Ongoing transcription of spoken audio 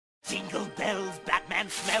Jingle bells, Batman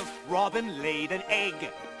smelt, Robin laid an egg.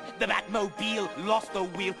 The Batmobile lost the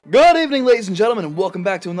wheel. Good evening, ladies and gentlemen, and welcome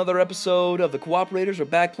back to another episode of The Cooperators. We're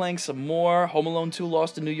back playing some more Home Alone 2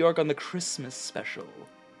 Lost in New York on the Christmas special.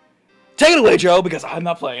 Take it away, Joe, because I'm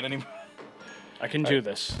not playing anymore. I can do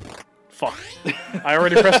this. Fuck. I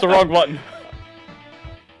already pressed the wrong button.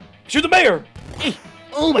 Shoot the mayor!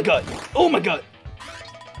 Oh my god! Oh my god!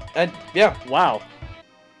 And, yeah. Wow.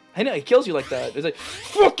 I know, he kills you like that. It's like,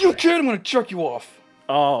 fuck you, kid, I'm gonna chuck you off.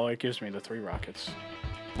 Oh, it gives me the 3 rockets.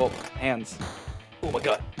 Well, hands. Oh my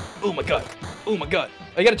god. Oh my god. Oh my god.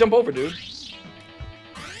 I gotta jump over, dude.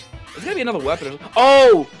 There's gotta be another weapon.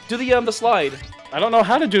 Oh! Do the slide. I don't know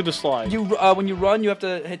how to do the slide. You, when you run, you have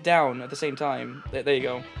to hit down at the same time. There you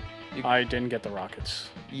go. I didn't get the rockets.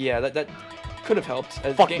 Yeah, that could have helped.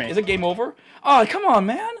 Fuck me. Is it game over? Oh, come on,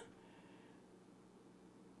 man!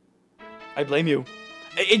 I blame you.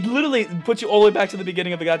 It literally puts you all the way back to the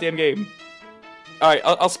beginning of the goddamn game. Alright,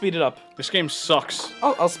 I'll speed it up. This game sucks.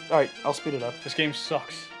 Alright, I'll speed it up. This game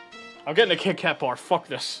sucks. I'm getting a Kit Kat bar. Fuck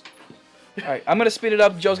this. Alright, I'm gonna speed it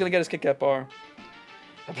up. Joe's gonna get his Kit Kat bar.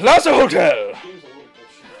 Plaza Hotel!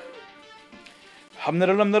 And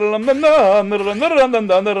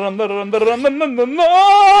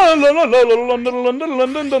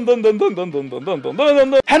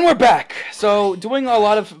we're back! So, doing a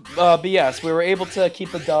lot of BS. We were able to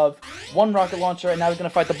keep the dove, 1 rocket launcher, and now we're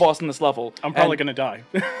gonna fight the boss in this level. I'm probably gonna die.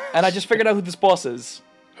 And I just figured out who this boss is.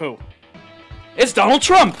 Who? It's Donald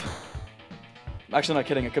Trump! Actually, not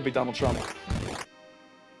kidding. It could be Donald Trump.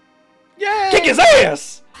 Yay! Kick his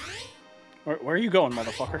ass! Where are you going,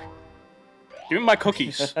 motherfucker? Give me my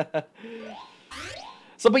cookies.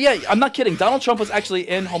 So, but yeah, I'm not kidding. Donald Trump was actually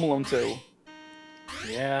in Home Alone 2.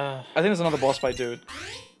 Yeah. I think there's another boss fight, dude.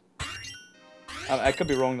 I could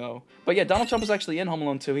be wrong though. But yeah, Donald Trump was actually in Home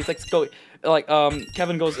Alone 2. He's like,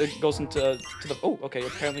 Kevin goes into the. Oh, okay.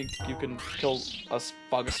 Apparently, you can kill a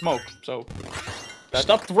fog of smoke. So.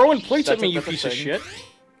 Stop throwing plates at me, you that's a piece of thing. shit.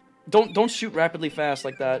 Don't shoot rapidly fast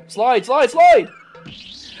like that. Slide, slide, slide!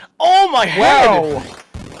 Oh my head! Wow.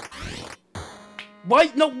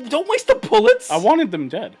 Why? No, don't waste the bullets. I wanted them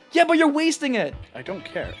dead. Yeah, but you're wasting it. I don't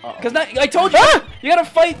care. Cause now I told you, you gotta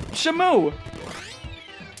fight Shamu.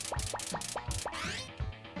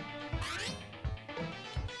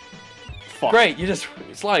 Fuck. Great, you just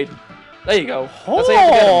slide. There you go. That's how you have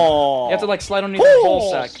to get him. You have to like slide underneath the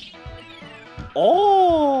ball sack.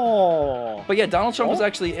 Oh. But yeah, Donald Trump was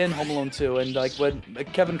actually in Home Alone 2, and like when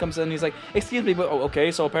Kevin comes in, he's like, "Excuse me, but oh,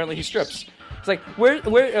 okay." So apparently he strips. It's like, where's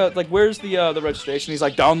the registration? He's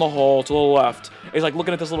like, down the hall to the left. He's like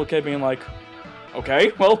looking at this little kid, being like,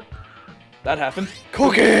 "Okay, well, that happened."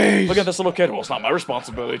 Cookies. Look at this little kid. Well, it's not my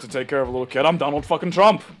responsibility to take care of a little kid. I'm Donald fucking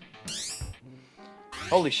Trump.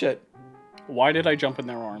 Holy shit. Why did I jump in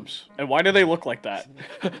their arms? And why do they look like that?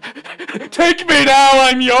 Take me now,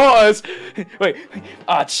 I'm yours! Wait,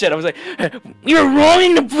 shit, I was like, you're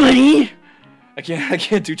rolling the plea! I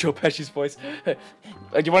can't do Joe Pesci's voice. Do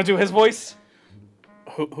you want to do his voice?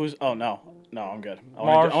 Who's, oh no. No, I'm good. I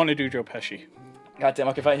want to do Joe Pesci. Goddamn,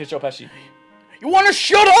 okay, fine, here's Joe Pesci. You want to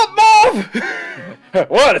shut up, Marv?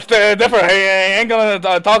 What? It's different. I ain't gonna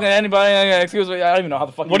talk to anybody. Excuse me, I don't even know how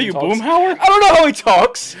the fuck What are you, talks. Boomhauer? I don't know how he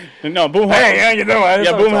talks. No, Boomhauer. Hey, how you doing?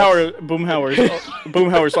 Yeah,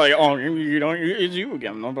 Boomhauer's like, oh, you don't, it's you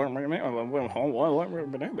again. Look at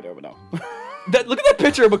that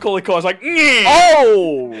picture of Macaulay Culkin. It's like,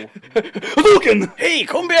 oh, Lucan. Hey,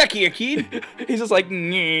 come back here, kid. He's just like,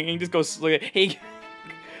 he just goes, like, hey.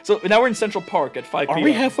 So now we're in Central Park at 5 p.m. Are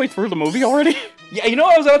we halfway through the movie already? Yeah, you know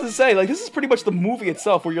what I was about to say? Like, this is pretty much the movie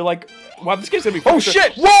itself, where you're like, wow, this game's gonna be. Oh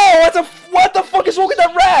shit! Whoa! What the fuck is wrong with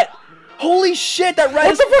that rat? Holy shit, that rat.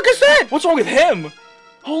 What the fuck is that? What's wrong with him?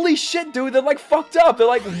 Holy shit, dude, they're like fucked up. They're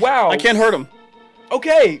like, wow. I can't hurt him.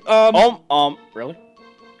 Okay. Really?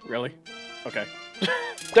 Really? Okay.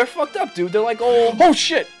 They're fucked up, dude. They're like all. Oh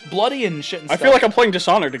shit! Bloody and shit and I stuff. feel like I'm playing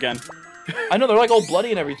Dishonored again. I know, they're like all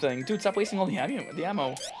bloody and everything. Dude, stop wasting all the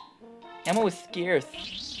ammo. Ammo is scarce.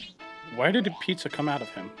 Why did the pizza come out of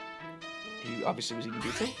him? He obviously was eating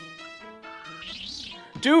pizza.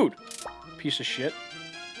 Dude! Piece of shit.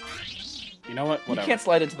 You know what? Whatever. You can't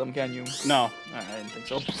slide into them, can you? No. I didn't think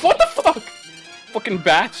so. What the fuck? Fucking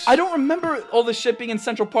bats. I don't remember all this shit being in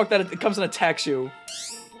Central Park that it comes and attacks you.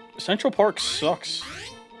 Central Park sucks.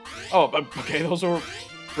 Oh, okay, those are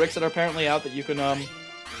bricks that are apparently out that you can,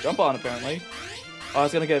 jump on, apparently. Oh,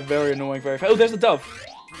 it's gonna get very annoying very fast. Oh, there's the dove!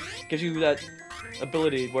 Gives you that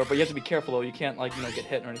ability where, but you have to be careful though, you can't, like, you know, get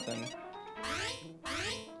hit or anything.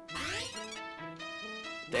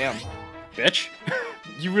 Damn. Bitch.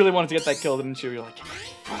 You really wanted to get that kill, didn't you? You're like,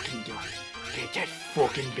 fucking do it. Get that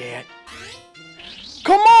fucking bat.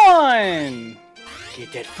 Come on!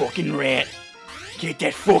 Get that fucking rat. Get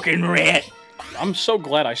that fucking rat. I'm so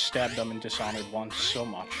glad I stabbed them in Dishonored 1 so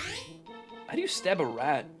much. How do you stab a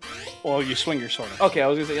rat? Well, you swing your sword. Okay, I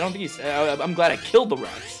was gonna say, I don't think he's. I'm glad I killed the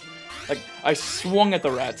rats. Like, I swung at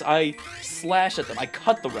the rats. I slashed at them. I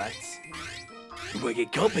cut the rats. You gonna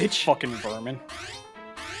get killed, bitch. Fucking vermin.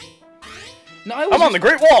 No, I I'm on the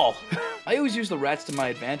Great Wall! I always use the rats to my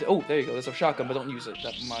advantage. Oh, there you go. There's a shotgun, but don't use it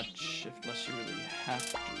that much unless you really have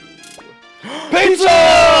to.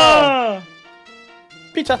 Pizza!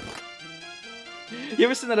 Pizza. You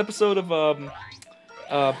ever seen that episode of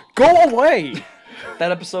Go away!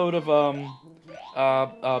 that episode of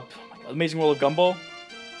Amazing World of Gumball?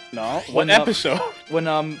 No. When, What episode? When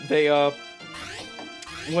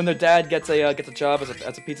when their dad gets a job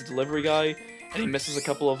as a pizza delivery guy, and he misses a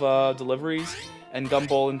couple of deliveries, and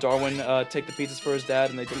Gumball and Darwin take the pizzas for his dad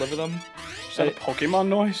and they deliver them. Is that a Pokemon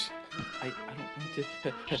noise? I don't.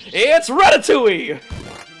 It's Ratatouille.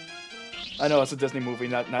 I know it's a Disney movie,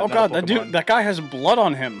 not. Oh not god, a Pokemon. that guy has blood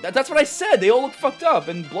on him. That's what I said. They all look fucked up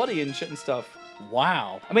and bloody and shit and stuff.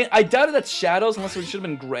 Wow. I mean, I doubted that's shadows unless it should have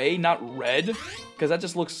been gray, not red, because that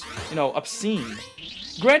just looks, you know, obscene.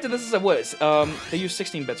 Granted, this is a what? They use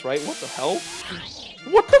 16 bits, right? What the hell?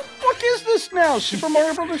 What the fuck is this now? Super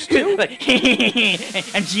Mario Brothers 2? Like,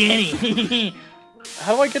 I'm Jenny.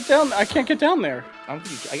 How do I get down? I can't get down there. I don't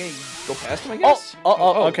think I can go past him, I guess.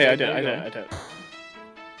 Okay, I there you did. go.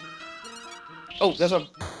 Oh, is that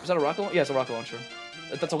a rocket launcher? Yeah, it's a rocket launcher.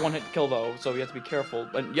 That's a one-hit kill though, so you have to be careful.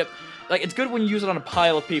 But yep, like it's good when you use it on a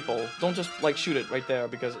pile of people. Don't just like shoot it right there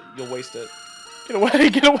because you'll waste it. Get away!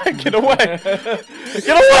 Get away! Get away! Get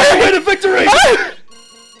away! Way to victory!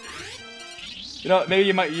 You know, maybe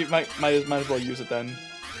you might as well use it then.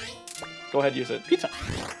 Go ahead, use it. Pizza.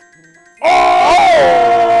 Oh!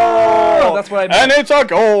 That's what I meant. And it's a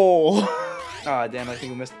goal. Ah, damn! I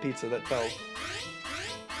think we missed the pizza that fell.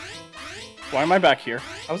 Why am I back here?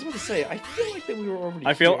 I was about to say, I feel like that we were already.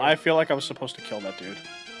 I feel here like I was supposed to kill that dude.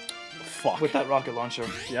 Fuck. with that rocket launcher.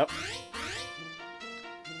 Yep.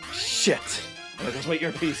 Shit! There goes my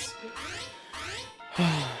earpiece.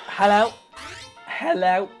 Hello,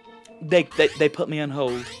 hello. They put me on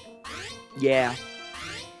hold. Yeah.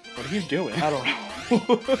 What are you doing? I don't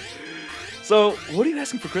know. So, what are you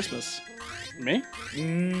asking for Christmas? Me?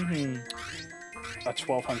 Mm-hmm. A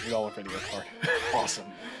 $1,200 video card. Awesome.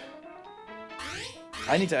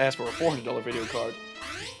 I need to ask for a $400 video card.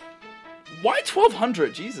 Why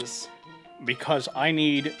 $1,200? Jesus. Because I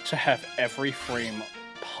need to have every frame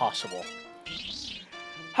possible.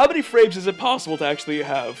 How many frames is it possible to actually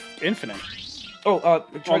have? Infinite. Oh,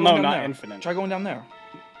 try going no, down not there. infinite. Try going down there.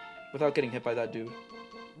 Without getting hit by that dude.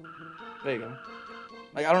 There you go.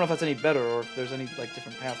 Like, I don't know if that's any better or if there's any, like,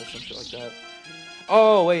 different path or some shit like that.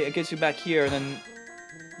 Oh, wait, it gets you back here and then...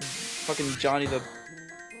 Fucking Johnny the...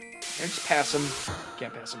 Here, just pass him.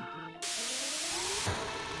 Can't pass him.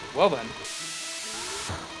 Well then.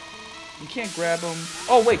 You can't grab him.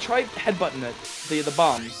 Oh, wait, try headbutting it. The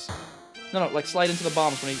bombs. No, like, slide into the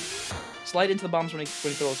bombs when he... Slide into the bombs when he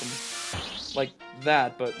throws them. Like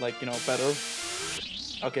that, but, like, you know, better.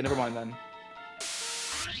 Okay, never mind then.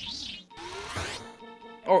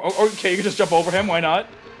 Or okay, you can just jump over him, why not?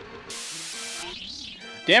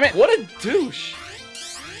 Damn it! What a douche!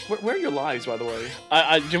 Where are your lives, by the way?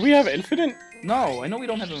 Do we have infinite? No, I know we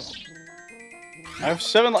don't have them. I have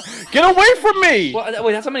 7 lives. Get away from me! Well,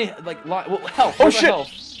 wait, that's how many, like, well, health. Oh Where's the shit!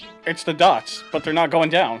 Health? It's the dots, but they're not going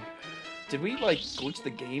down. Did we, like, glitch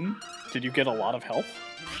the game? Did you get a lot of health?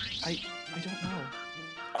 I don't know.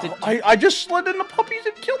 I just slid in the puppies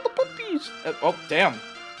and killed the puppies! Oh, damn.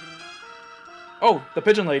 Oh, the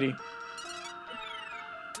pigeon lady.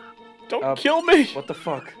 Don't kill me! What the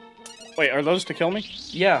fuck? Wait, are those to kill me?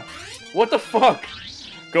 Yeah. What the fuck?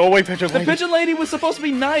 Go away, pigeon lady. The pigeon lady was supposed to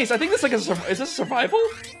be nice. I think this is like is this survival?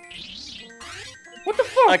 What the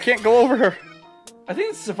fuck? I can't go over her. I think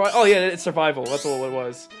it's survival. Oh yeah, it's survival. That's what it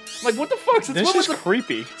was. I'm like, what the fuck? Since This when is was the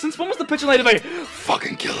creepy. Since when was the pigeon lady like,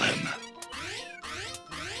 fucking kill him?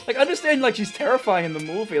 Like, I understand, like, she's terrifying in the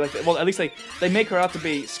movie. Like, well, at least they make her out to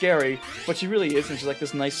be scary, but she really isn't. She's like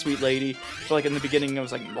this nice, sweet lady. But like in the beginning, it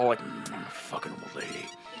was like, oh, like, I'm a fucking old lady.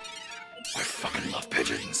 I fucking love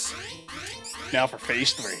pigeons. Now for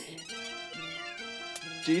phase 3.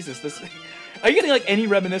 Jesus, this. Are you getting like any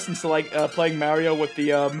reminiscence to like playing Mario with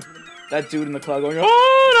the that dude in the cloud going, oh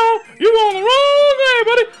no, you're going the wrong way,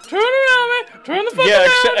 buddy. Turn around, man. Turn the fucking Yeah,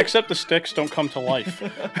 around! except the sticks don't come to life.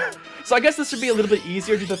 So I guess this should be a little bit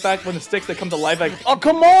easier due to the fact when the sticks that come to life, like, Oh,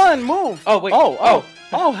 come on, move! oh wait, Oh,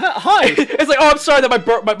 hi! it's like, oh, I'm sorry that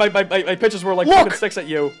my pitches were like Look! fucking sticks at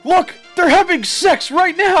you. Look, they're having sex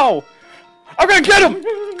right now! I'm gonna get him!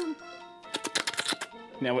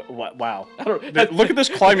 Now, wow. I don't, Look at this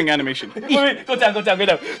climbing animation. Wait, go down.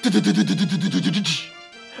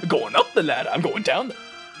 Going up the ladder, I'm going down.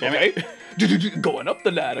 Damn Okay. it. Going up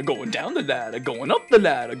the ladder, going down the ladder, going up the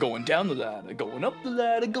ladder, going down the ladder, going up the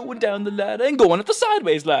ladder, going down the ladder, and going up the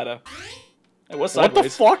sideways ladder. Hey, what's What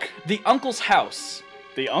sideways? the fuck? The uncle's house.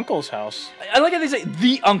 The uncle's house. I like how they say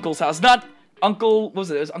the uncle's house, not Uncle. What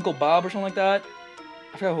was it? It was Uncle Bob or something like that.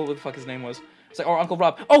 I forgot what the fuck his name was. It's like, or Uncle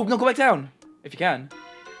Rob. Oh no, go back down if you can.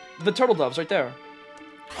 The turtle dove's right there.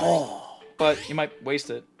 Oh. But you might waste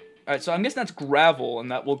it. All right, so I'm guessing that's gravel,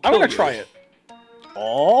 and that will kill I'm gonna you. try it.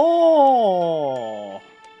 Oh.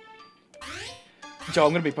 Joe,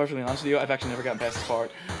 I'm gonna be perfectly honest with you. I've actually never gotten past this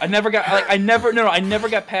part. I never got like I never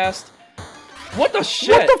got past. What the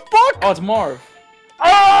shit? What the fuck? Oh, it's Marv.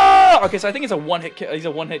 Ah! Okay, so I think he's a one-hit kill. He's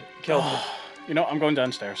a one-hit kill. You know, I'm going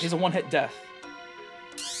downstairs. He's a one-hit death.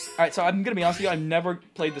 All right, so I'm gonna be honest with you. I've never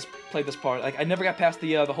played this part. Like I never got past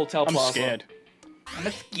the hotel I'm plaza. scared. I'm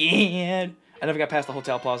scared. I never got past the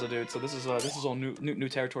hotel plaza, dude. So this is all new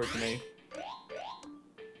territory for me.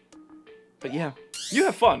 But yeah, you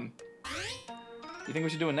have fun. You think we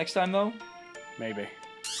should do it next time though? Maybe.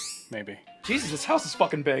 Maybe. Jesus, this house is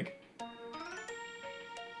fucking big.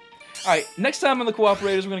 Alright, next time on the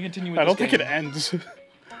Cooperators, we're gonna continue with I this don't think it game. ends.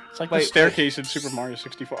 It's like Wait, the staircase in Super Mario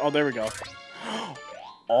 64. Oh, there we go.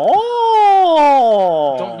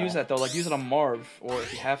 Oh! Don't use that though, like use it on Marv, or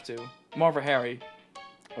if you have to. Marv or Harry.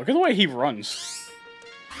 Look at the way he runs.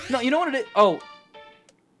 No, you know what it is? Oh.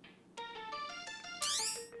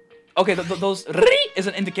 Okay, those is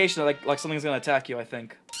an indication that like something's gonna attack you, I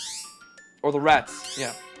think. Or the rats,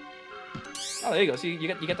 yeah. Oh, there you go. So you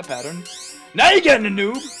get the pattern. Now you're getting a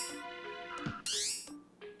noob.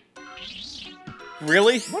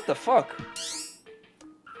 Really? What the fuck?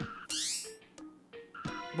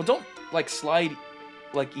 But don't like slide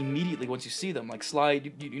like immediately once you see them. Like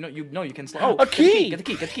slide. You know you can slide. Oh, A key! Get the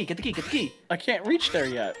key. Get the key. Get the key. Get the key. I can't reach there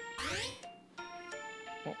yet.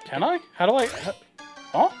 Well, Can I? How do I...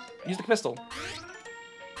 Oh? Use the pistol.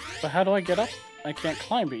 But how do I get up? I can't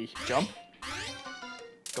climb B. Jump.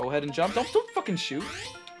 Go ahead and jump. Don't fucking shoot.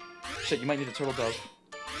 Shit, you might need a turtle dove.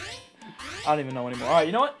 I don't even know anymore. Alright,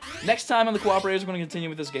 you know what? Next time on the Cooperators, we're going to continue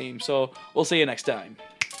with this game. So, we'll see you next time.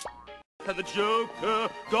 And the Joker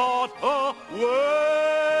got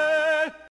away.